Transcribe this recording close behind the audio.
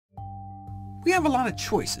We have a lot of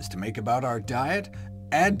choices to make about our diet.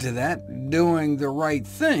 Add to that doing the right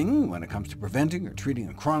thing when it comes to preventing or treating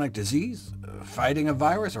a chronic disease, fighting a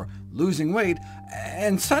virus, or losing weight,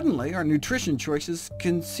 and suddenly our nutrition choices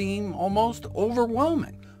can seem almost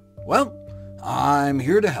overwhelming. Well, I'm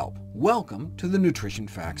here to help. Welcome to the Nutrition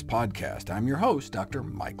Facts podcast. I'm your host, Dr.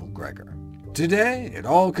 Michael Greger. Today, it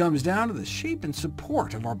all comes down to the shape and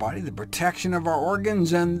support of our body, the protection of our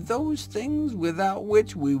organs, and those things without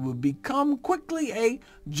which we would become quickly a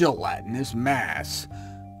gelatinous mass: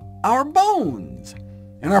 our bones.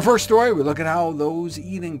 In our first story, we look at how those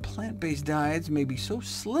eating plant-based diets may be so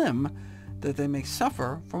slim that they may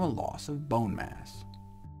suffer from a loss of bone mass.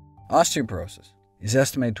 Osteoporosis is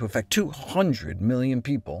estimated to affect 200 million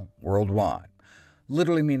people worldwide.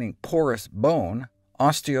 Literally meaning porous bone,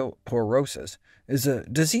 osteoporosis is a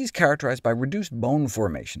disease characterized by reduced bone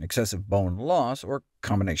formation, excessive bone loss, or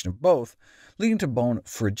combination of both, leading to bone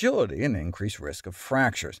fragility and increased risk of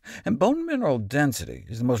fractures. And bone mineral density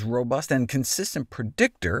is the most robust and consistent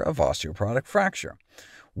predictor of osteoporotic fracture.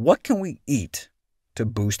 What can we eat to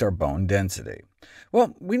boost our bone density?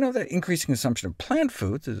 Well, we know that increasing consumption of plant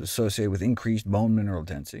foods is associated with increased bone mineral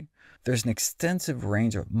density. There's an extensive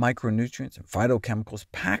range of micronutrients and phytochemicals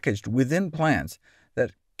packaged within plants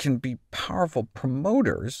that can be powerful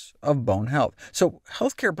promoters of bone health. So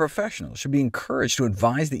healthcare professionals should be encouraged to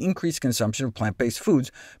advise the increased consumption of plant-based foods,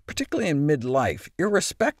 particularly in midlife,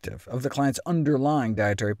 irrespective of the client's underlying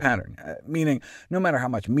dietary pattern, meaning no matter how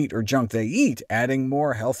much meat or junk they eat, adding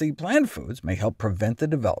more healthy plant foods may help prevent the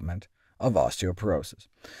development of osteoporosis.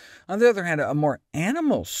 On the other hand, a more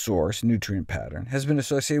animal-sourced nutrient pattern has been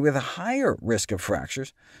associated with a higher risk of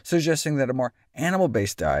fractures, suggesting that a more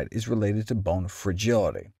animal-based diet is related to bone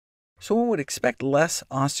fragility. So one would expect less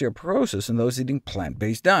osteoporosis in those eating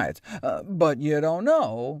plant-based diets, but you don't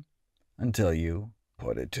know until you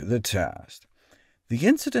put it to the test. The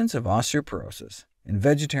incidence of osteoporosis in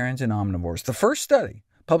vegetarians and omnivores, the first study,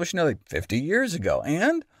 published nearly 50 years ago,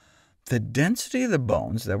 and the density of the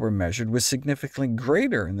bones that were measured was significantly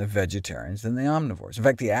greater in the vegetarians than the omnivores. In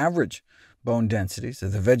fact, the average bone densities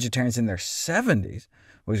of the vegetarians in their 70s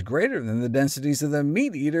was greater than the densities of the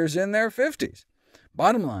meat eaters in their 50s.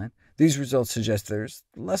 Bottom line, these results suggest there's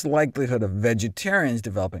less likelihood of vegetarians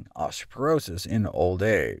developing osteoporosis in old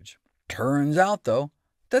age. Turns out, though,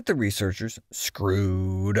 that the researchers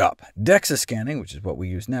screwed up. DEXA scanning, which is what we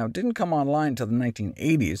use now, didn't come online until the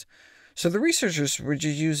 1980s, so the researchers were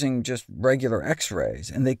using just regular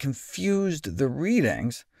X-rays, and they confused the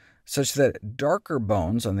readings such that darker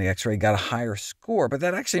bones on the X-ray got a higher score, but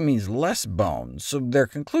that actually means less bones, so their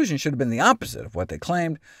conclusion should have been the opposite of what they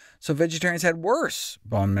claimed, so vegetarians had worse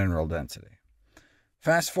bone mineral density.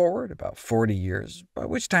 Fast forward about 40 years, by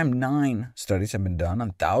which time 9 studies have been done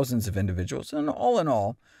on thousands of individuals, and all in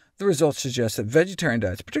all, the results suggest that vegetarian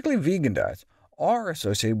diets, particularly vegan diets, are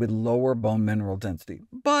associated with lower bone mineral density,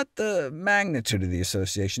 but the magnitude of the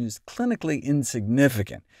association is clinically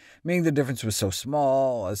insignificant, meaning the difference was so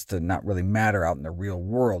small as to not really matter out in the real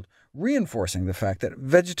world, reinforcing the fact that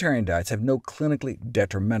vegetarian diets have no clinically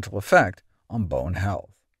detrimental effect on bone health.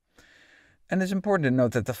 And it's important to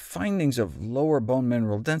note that the findings of lower bone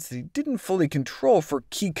mineral density didn't fully control for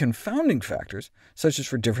key confounding factors, such as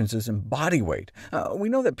for differences in body weight. We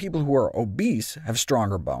know that people who are obese have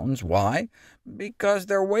stronger bones. Why? Because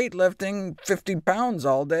they're weightlifting 50 pounds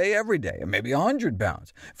all day, every day, and maybe 100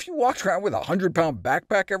 pounds. If you walked around with a 100-pound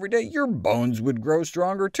backpack every day, your bones would grow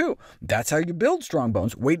stronger too. That's how you build strong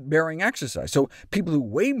bones, weight-bearing exercise. So people who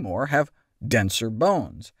weigh more have denser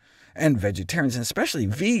bones. And vegetarians, and especially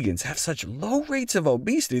vegans, have such low rates of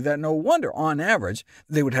obesity that no wonder, on average,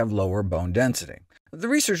 they would have lower bone density. The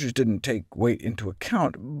researchers didn't take weight into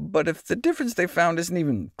account, but if the difference they found isn't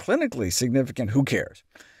even clinically significant, who cares?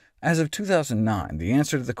 As of 2009, the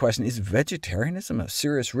answer to the question, is vegetarianism a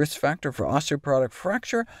serious risk factor for osteoporotic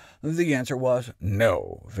fracture? The answer was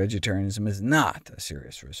no, vegetarianism is not a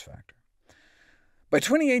serious risk factor. By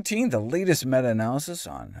 2018, the latest meta-analysis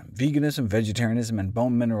on veganism, vegetarianism, and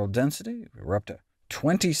bone mineral density, we were up to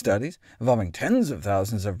 20 studies involving tens of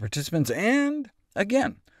thousands of participants, and,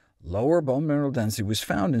 again, lower bone mineral density was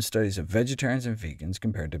found in studies of vegetarians and vegans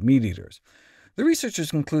compared to meat eaters. The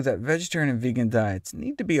researchers conclude that vegetarian and vegan diets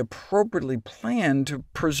need to be appropriately planned to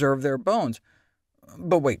preserve their bones.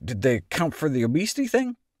 But wait, did they account for the obesity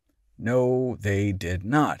thing? No, they did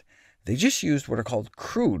not. They just used what are called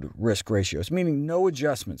crude risk ratios, meaning no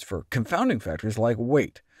adjustments for confounding factors like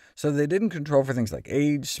weight. So they didn't control for things like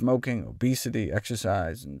age, smoking, obesity,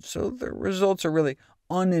 exercise, and so the results are really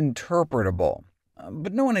uninterpretable.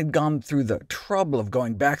 But no one had gone through the trouble of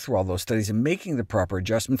going back through all those studies and making the proper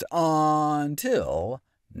adjustments until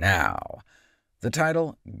now. The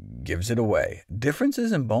title gives it away.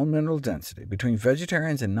 Differences in bone mineral density between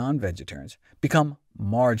vegetarians and non-vegetarians become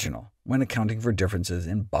marginal when accounting for differences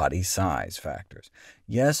in body size factors.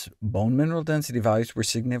 Yes, bone mineral density values were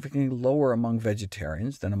significantly lower among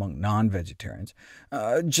vegetarians than among non-vegetarians,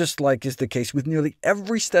 just like is the case with nearly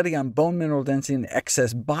every study on bone mineral density and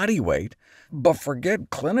excess body weight. But forget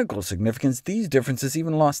clinical significance, these differences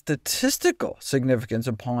even lost statistical significance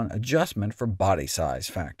upon adjustment for body size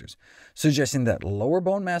factors, suggesting that lower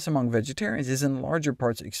bone mass among vegetarians is in larger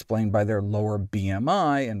parts explained by their lower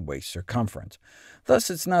BMI and waist circumference.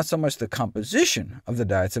 Thus, it's not so much the composition of the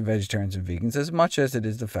diets of vegetarians and vegans as much as it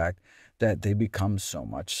is the fact that they become so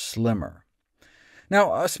much slimmer.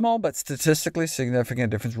 Now, a small but statistically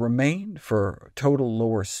significant difference remained for total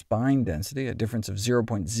lower spine density, a difference of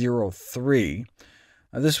 0.03.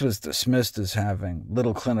 This was dismissed as having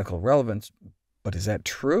little clinical relevance, but is that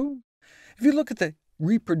true? If you look at the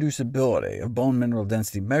reproducibility of bone mineral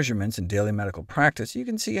density measurements in daily medical practice, you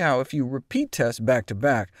can see how if you repeat tests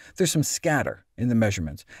back-to-back, there's some scatter in the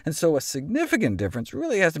measurements, and so a significant difference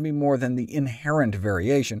really has to be more than the inherent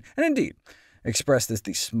variation. And indeed, expressed as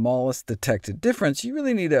the smallest detected difference, you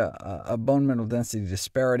really need a bone mineral density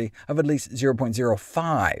disparity of at least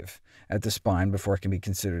 0.05 at the spine before it can be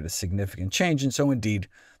considered a significant change, and so indeed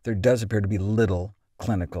there does appear to be little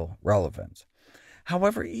clinical relevance.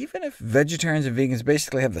 However, even if vegetarians and vegans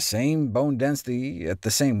basically have the same bone density at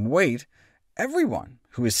the same weight, everyone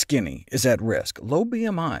who is skinny is at risk. Low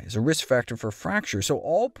BMI is a risk factor for fracture, so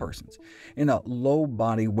all persons in a low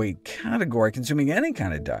body weight category consuming any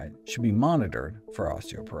kind of diet should be monitored for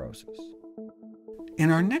osteoporosis.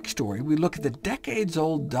 In our next story, we look at the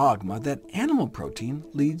decades-old dogma that animal protein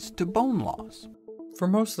leads to bone loss. For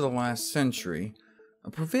most of the last century, a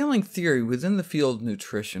prevailing theory within the field of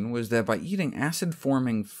nutrition was that by eating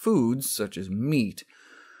acid-forming foods, such as meat,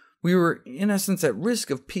 we were in essence at risk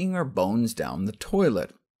of peeing our bones down the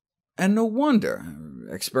toilet. And no wonder.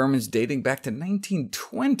 Experiments dating back to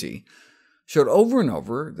 1920 showed over and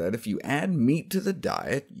over that if you add meat to the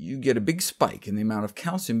diet, you get a big spike in the amount of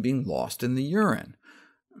calcium being lost in the urine.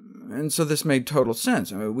 And so this made total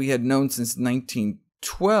sense. We had known since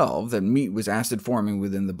 1912 that meat was acid-forming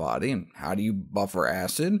within the body, and how do you buffer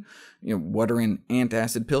acid? What are in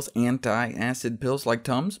antacid pills like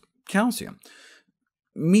Tums? Calcium.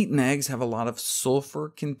 Meat and eggs have a lot of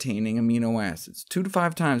sulfur-containing amino acids, 2 to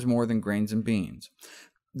 5 times more than grains and beans,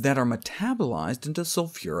 that are metabolized into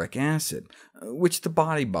sulfuric acid, which the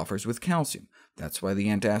body buffers with calcium. That's why the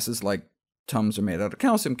antacids like Tums are made out of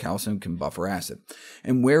calcium. Calcium can buffer acid.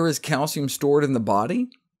 And where is calcium stored in the body?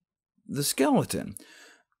 The skeleton.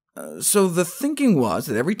 So the thinking was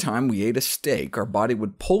that every time we ate a steak, our body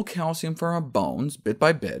would pull calcium from our bones bit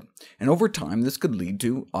by bit, and over time this could lead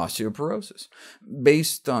to osteoporosis.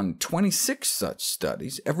 Based on 26 such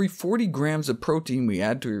studies, every 40 grams of protein we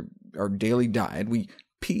add to our daily diet, we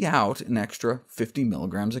pee out an extra 50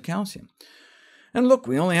 milligrams of calcium. And look,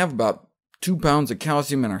 we only have about 2 pounds of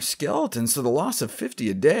calcium in our skeleton, so the loss of 50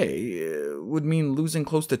 a day would mean losing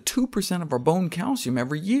close to 2% of our bone calcium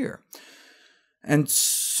every year. And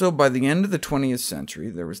so by the end of the 20th century,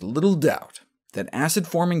 there was little doubt that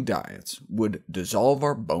acid-forming diets would dissolve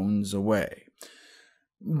our bones away.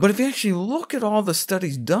 But if you actually look at all the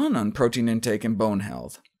studies done on protein intake and bone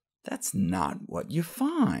health, that's not what you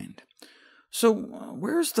find. So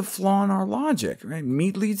where's the flaw in our logic? Right?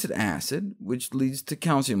 Meat leads to acid, which leads to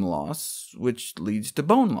calcium loss, which leads to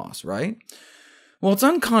bone loss, right? Well, it's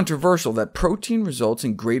uncontroversial that protein results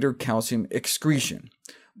in greater calcium excretion.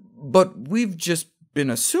 But we've just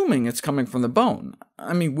been assuming it's coming from the bone.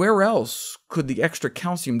 I mean, where else could the extra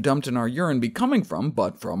calcium dumped in our urine be coming from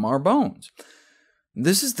but from our bones?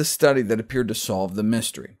 This is the study that appeared to solve the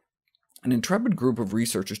mystery. An intrepid group of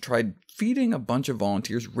researchers tried feeding a bunch of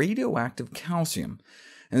volunteers radioactive calcium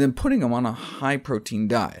and then putting them on a high-protein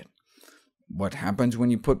diet. What happens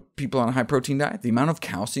when you put people on a high-protein diet? The amount of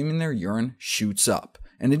calcium in their urine shoots up.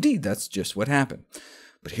 And indeed, that's just what happened.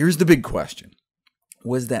 But here's the big question.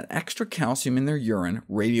 Was that extra calcium in their urine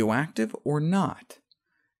radioactive or not?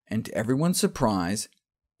 And to everyone's surprise,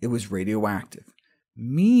 it was radioactive,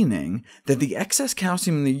 meaning that the excess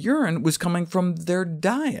calcium in the urine was coming from their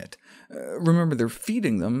diet. Remember, they're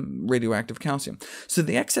feeding them radioactive calcium. So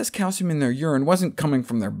the excess calcium in their urine wasn't coming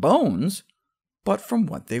from their bones, but from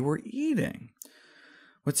what they were eating.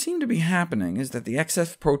 What seemed to be happening is that the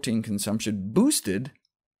excess protein consumption boosted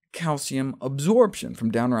calcium absorption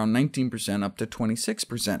from down around 19% up to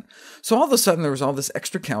 26%. So all of a sudden there was all this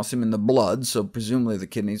extra calcium in the blood, so presumably the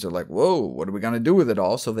kidneys are like, whoa, what are we going to do with it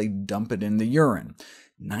all? So they dump it in the urine.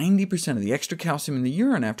 90% of the extra calcium in the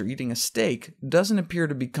urine after eating a steak doesn't appear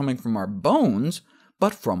to be coming from our bones,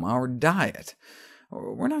 but from our diet.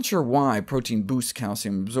 We're not sure why protein boosts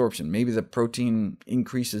calcium absorption. Maybe the protein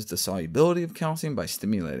increases the solubility of calcium by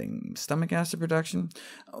stimulating stomach acid production.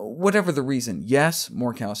 Whatever the reason, yes,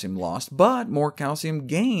 more calcium lost, but more calcium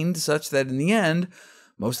gained, such that in the end,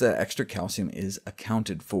 most of that extra calcium is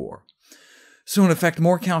accounted for. So in effect,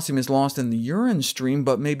 more calcium is lost in the urine stream,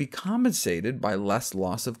 but may be compensated by less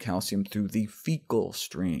loss of calcium through the fecal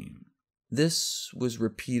stream. This was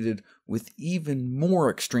repeated with even more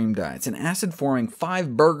extreme diets, an acid-forming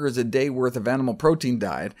 5 burgers a day worth of animal protein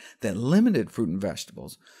diet that limited fruit and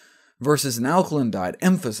vegetables, versus an alkaline diet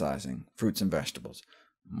emphasizing fruits and vegetables.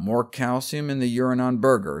 More calcium in the urine on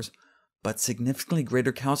burgers, but significantly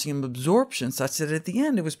greater calcium absorption, such that at the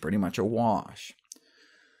end it was pretty much a wash.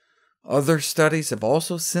 Other studies have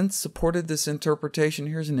also since supported this interpretation.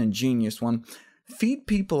 Here's an ingenious one. Feed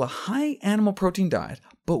people a high animal protein diet,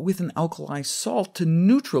 but with an alkali salt to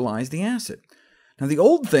neutralize the acid. Now, the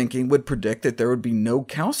old thinking would predict that there would be no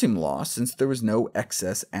calcium loss since there was no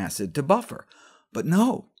excess acid to buffer. But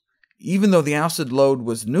no, even though the acid load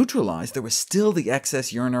was neutralized, there was still the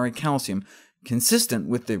excess urinary calcium, consistent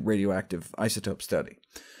with the radioactive isotope study,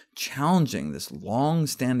 challenging this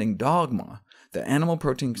long-standing dogma that animal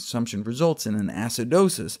protein consumption results in an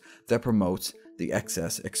acidosis that promotes the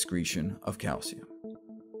excess excretion of calcium.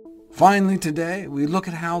 Finally today, we look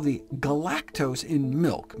at how the galactose in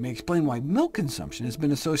milk may explain why milk consumption has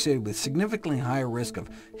been associated with significantly higher risk of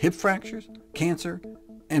hip fractures, cancer,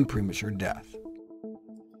 and premature death.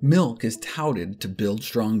 Milk is touted to build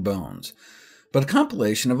strong bones, but a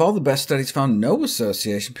compilation of all the best studies found no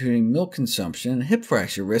association between milk consumption and hip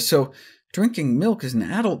fracture risk, so drinking milk as an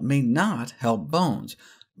adult may not help bones.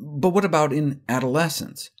 But what about in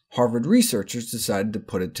adolescence? Harvard researchers decided to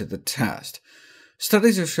put it to the test.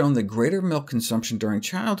 Studies have shown that greater milk consumption during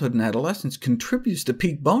childhood and adolescence contributes to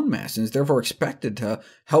peak bone mass and is therefore expected to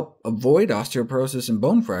help avoid osteoporosis and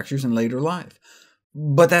bone fractures in later life.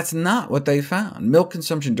 But that's not what they found. Milk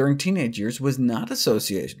consumption during teenage years was not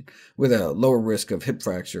associated with a lower risk of hip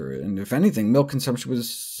fracture, and if anything, milk consumption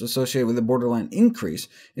was associated with a borderline increase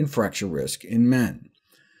in fracture risk in men.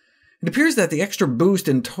 It appears that the extra boost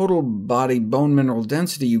in total body bone mineral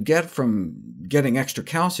density you get from getting extra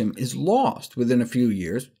calcium is lost within a few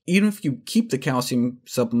years, even if you keep the calcium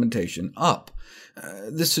supplementation up.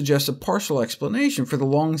 This suggests a partial explanation for the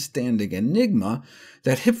long-standing enigma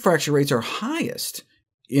that hip fracture rates are highest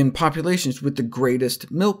in populations with the greatest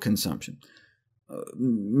milk consumption.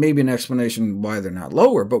 Maybe an explanation why they're not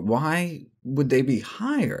lower, but why would they be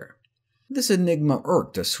higher? This enigma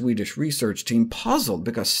irked a Swedish research team, puzzled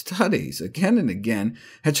because studies, again and again,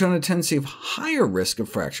 had shown a tendency of higher risk of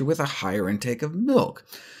fracture with a higher intake of milk.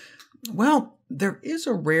 Well, there is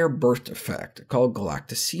a rare birth defect called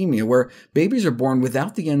galactosemia, where babies are born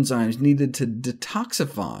without the enzymes needed to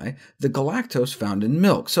detoxify the galactose found in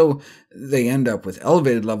milk, so they end up with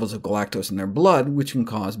elevated levels of galactose in their blood, which can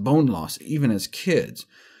cause bone loss even as kids.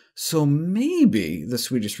 So maybe, the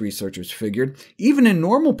Swedish researchers figured, even in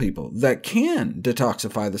normal people that can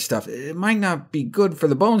detoxify the stuff, it might not be good for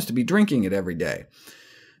the bones to be drinking it every day.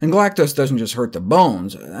 And galactose doesn't just hurt the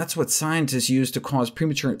bones. That's what scientists use to cause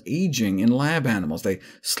premature aging in lab animals. They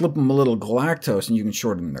slip them a little galactose, and you can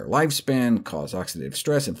shorten their lifespan, cause oxidative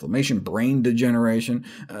stress, inflammation, brain degeneration,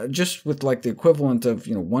 just with like the equivalent of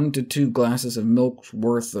 1 to 2 glasses of milk's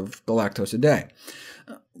worth of galactose a day.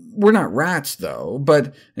 We're not rats, though,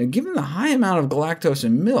 but given the high amount of galactose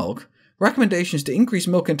in milk, recommendations to increase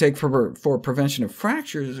milk intake for prevention of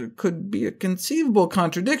fractures could be a conceivable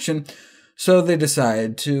contradiction, so they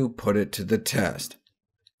decided to put it to the test,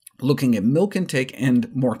 looking at milk intake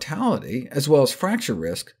and mortality, as well as fracture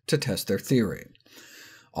risk, to test their theory.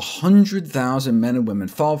 100,000 men and women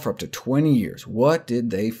followed for up to 20 years. What did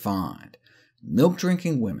they find?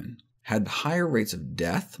 Milk-drinking women had higher rates of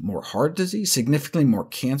death, more heart disease, significantly more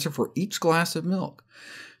cancer for each glass of milk.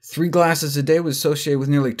 3 glasses a day was associated with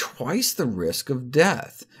nearly twice the risk of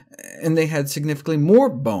death, and they had significantly more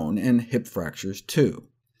bone and hip fractures too.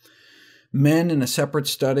 Men in a separate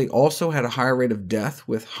study also had a higher rate of death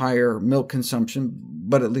with higher milk consumption,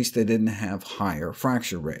 but at least they didn't have higher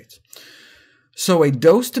fracture rates. So a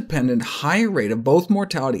dose-dependent higher rate of both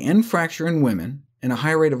mortality and fracture in women, and a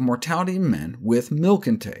higher rate of mortality in men with milk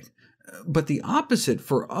intake. but the opposite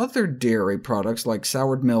for other dairy products like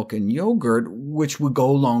soured milk and yogurt, which would go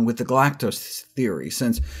along with the galactose theory,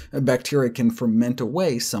 since bacteria can ferment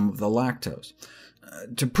away some of the lactose.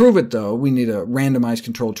 To prove it, though, we need a randomized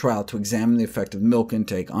controlled trial to examine the effect of milk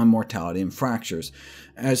intake on mortality and fractures.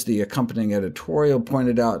 As the accompanying editorial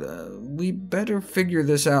pointed out, we better figure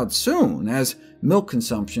this out soon, as milk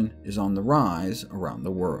consumption is on the rise around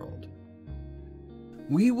the world.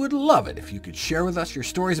 We would love it if you could share with us your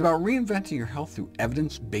stories about reinventing your health through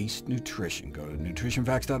evidence-based nutrition. Go to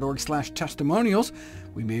NutritionFacts.org/testimonials.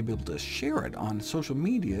 We may be able to share it on social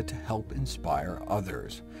media to help inspire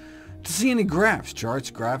others. To see any graphs, charts,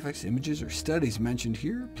 graphics, images, or studies mentioned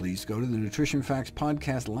here, please go to the Nutrition Facts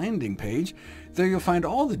podcast landing page. There you'll find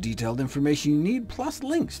all the detailed information you need, plus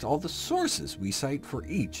links to all the sources we cite for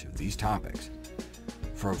each of these topics.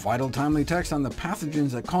 For a vital, timely text on the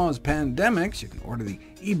pathogens that cause pandemics, you can order the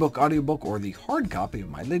ebook, audiobook, or the hard copy of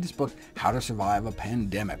my latest book, How to Survive a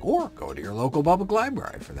Pandemic, or go to your local public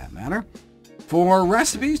library, for that matter. For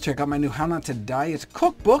recipes, check out my new How Not to Diet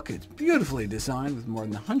cookbook. It's beautifully designed with more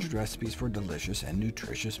than 100 recipes for delicious and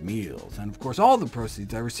nutritious meals. And of course, all the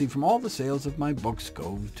proceeds I receive from all the sales of my books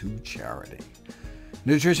go to charity.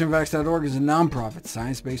 NutritionFacts.org is a nonprofit,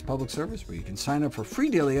 science-based public service where you can sign up for free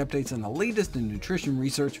daily updates on the latest in nutrition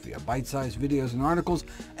research via bite-sized videos and articles.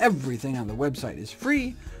 Everything on the website is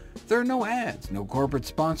free. There are no ads, no corporate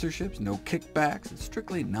sponsorships, no kickbacks. It's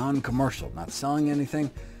strictly non-commercial, not selling anything.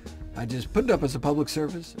 I just put it up as a public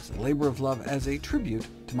service, as a labor of love, as a tribute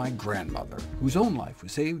to my grandmother, whose own life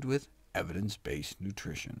was saved with evidence-based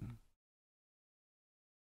nutrition.